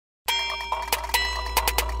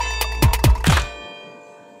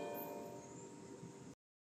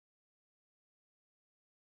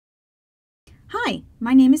Hi,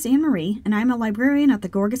 my name is Anne Marie, and I'm a librarian at the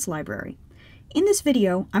Gorgas Library. In this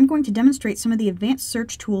video, I'm going to demonstrate some of the advanced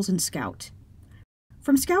search tools in Scout.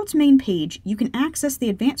 From Scout's main page, you can access the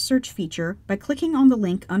advanced search feature by clicking on the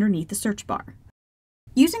link underneath the search bar.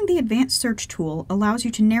 Using the advanced search tool allows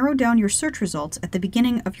you to narrow down your search results at the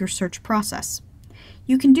beginning of your search process.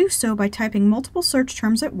 You can do so by typing multiple search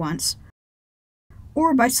terms at once,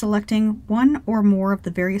 or by selecting one or more of the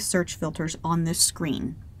various search filters on this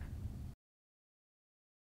screen.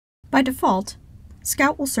 By default,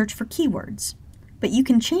 Scout will search for keywords, but you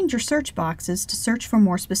can change your search boxes to search for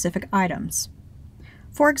more specific items.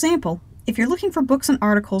 For example, if you're looking for books and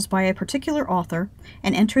articles by a particular author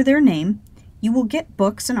and enter their name, you will get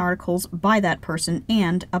books and articles by that person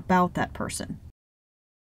and about that person.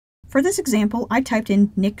 For this example, I typed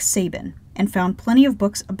in Nick Saban and found plenty of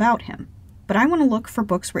books about him, but I want to look for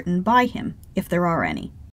books written by him, if there are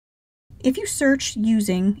any. If you search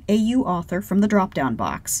using AU author from the drop-down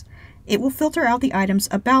box, it will filter out the items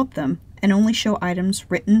about them and only show items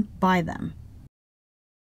written by them.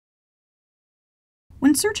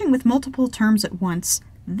 When searching with multiple terms at once,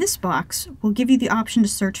 this box will give you the option to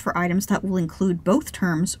search for items that will include both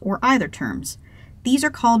terms or either terms. These are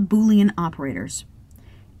called Boolean operators.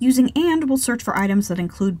 Using AND will search for items that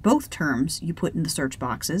include both terms you put in the search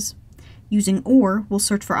boxes. Using OR will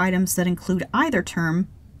search for items that include either term,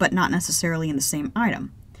 but not necessarily in the same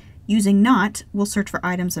item. Using NOT will search for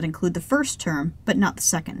items that include the first term, but not the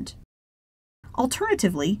second.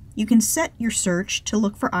 Alternatively, you can set your search to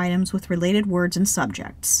look for items with related words and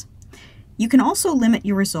subjects. You can also limit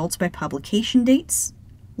your results by publication dates,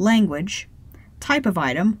 language, type of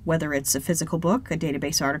item, whether it's a physical book, a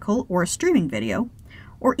database article, or a streaming video,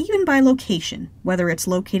 or even by location, whether it's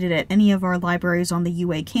located at any of our libraries on the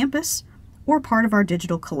UA campus or part of our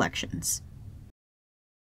digital collections.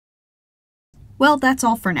 Well, that's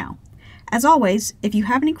all for now. As always, if you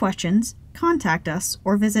have any questions, contact us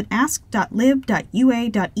or visit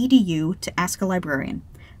ask.lib.ua.edu to ask a librarian.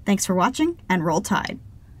 Thanks for watching, and roll Tide!